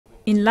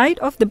In light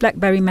of the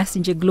Blackberry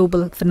Messenger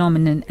global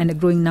phenomenon and a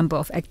growing number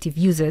of active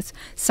users,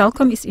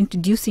 Celcom is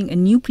introducing a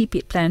new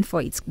prepaid plan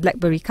for its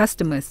Blackberry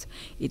customers.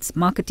 Its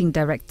marketing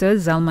director,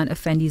 Zalman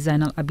Effendi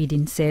Zainal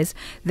Abidin, says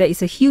there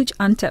is a huge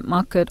untapped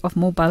market of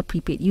mobile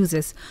prepaid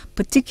users,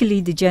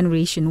 particularly the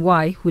Generation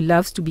Y, who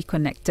loves to be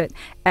connected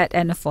at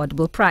an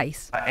affordable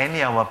price.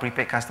 Any of our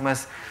prepaid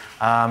customers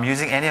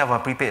using any of our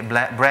prepaid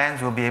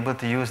brands will be able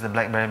to use the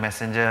Blackberry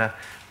Messenger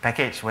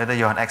package, whether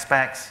you're on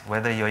XPAX,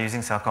 whether you're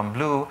using Celcom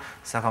Blue,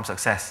 Celcom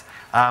Success.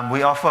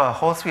 We offer a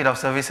whole suite of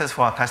services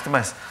for our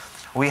customers.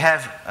 We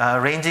have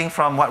ranging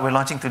from what we're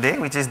launching today,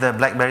 which is the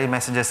Blackberry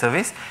Messenger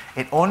service.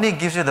 It only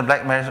gives you the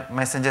Blackberry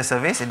Messenger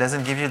service. It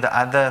doesn't give you the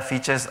other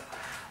features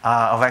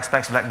of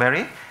XPAX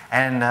Blackberry.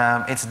 And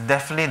it's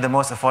definitely the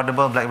most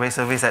affordable Blackberry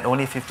service at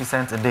only 50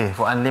 cents a day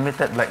for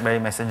unlimited Blackberry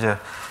Messenger.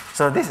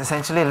 So this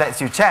essentially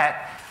lets you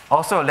chat,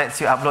 also lets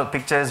you upload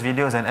pictures,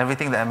 videos, and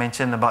everything that I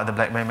mentioned about the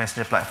Blackberry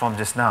Messenger platform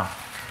just now.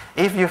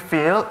 If you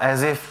feel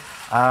as if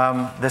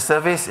the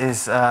service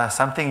is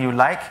something you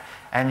like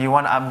and you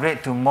want to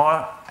upgrade to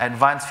more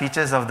advanced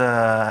features of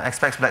the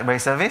XPAX Blackberry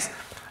service,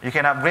 you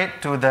can upgrade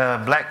to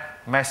the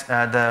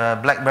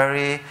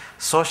Blackberry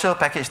social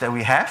package that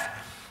we have.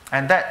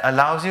 And that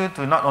allows you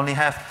to not only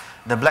have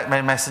the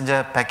Blackberry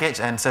Messenger package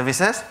and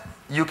services,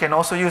 you can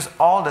also use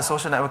all the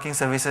social networking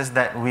services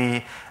that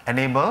we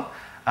enable,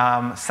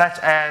 such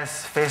as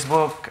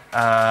Facebook,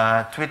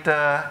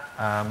 Twitter,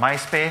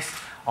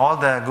 MySpace, all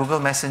the Google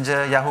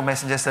Messenger, Yahoo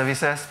Messenger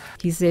services.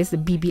 He says the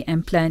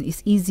BBM plan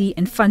is easy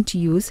and fun to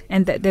use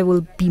and that there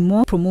will be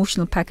more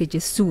promotional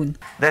packages soon.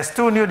 There's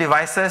 2 new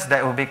devices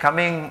that will be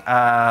coming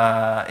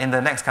in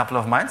the next couple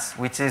of months,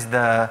 which is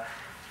the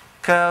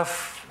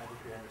Curve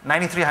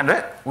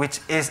 9300, which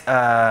is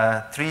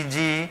a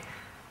 3G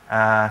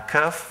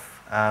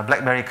Curve,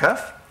 Blackberry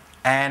Curve,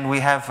 and we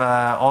have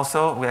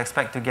we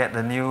expect to get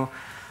a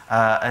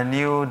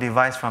new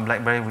device from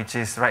Blackberry, which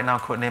is right now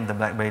codenamed the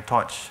Blackberry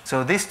Torch.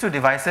 So these 2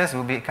 devices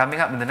will be coming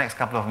up in the next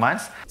couple of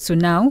months. So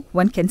now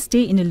one can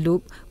stay in a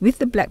loop with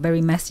the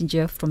Blackberry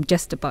Messenger from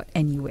just about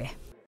anywhere.